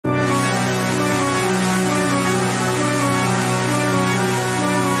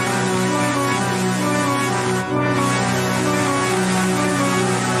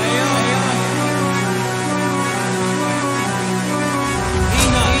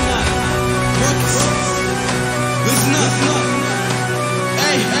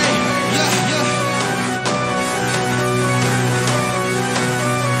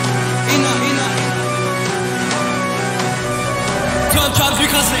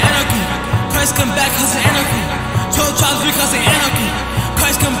Christ come back cause of anarchy. 12 tribes because of anarchy.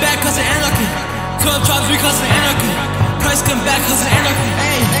 Christ come back cause of anarchy. 12 tribes because of anarchy. Christ come back cause of anarchy.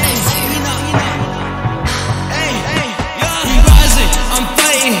 Hey, Enock. Hey, yeah. We rising, I'm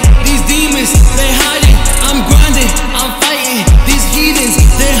fighting these demons, they hiding. I'm grinding, I'm fighting these heathens,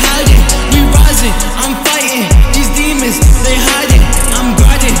 they hiding. We rising, I'm fighting these demons, they hiding. I'm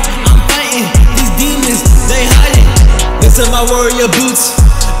grinding, I'm fighting these demons, they hiding. This is my warrior boots,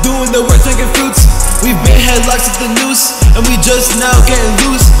 doing the work, taking fruits. We've been headlocks at the noose, and we just now getting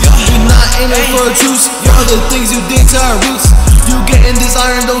loose. We're not in it for a truce. All the things you did to our roots. You getting this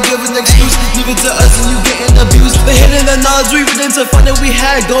iron, don't give us an excuse. Leave it to us and you getting abused. They hidden the knowledge we were to find that we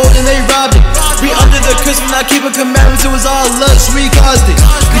had gold and they robbed it. We under the curse, we're not keeping commandments. It was all lust, we caused it.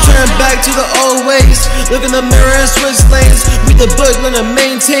 We turn back to the old ways. Look in the mirror and switch lanes. Read the book, learn to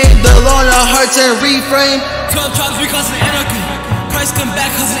maintain the law in our hearts and reframe. 12 tribes because of anarchy. Christ come back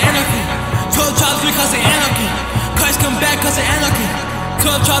cause of anarchy. 12 tribes because of anarchy. Christ come back cause of anarchy.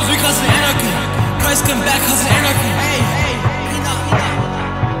 12 tribes because of anarchy. Christ come back cause of anarchy. Hey, Enock.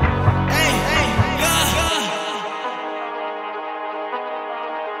 Hey, yeah.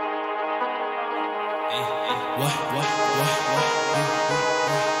 What?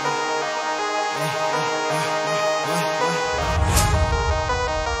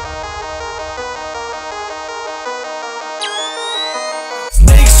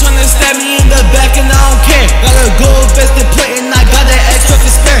 Snakes tryna stab me in the back and I don't care. Got a gold vested plate and I got an extra to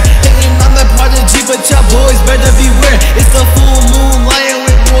spare. Hating on the prodigy, but y'all boys better beware. It's the full moon lying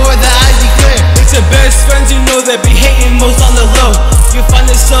with war that I declare. It's your best friends you know that be hating most on the low. You find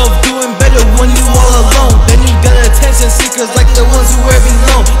yourself doing better when you all alone. Then you got attention seekers like the ones who wear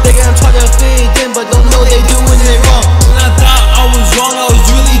below. They gonna try to fit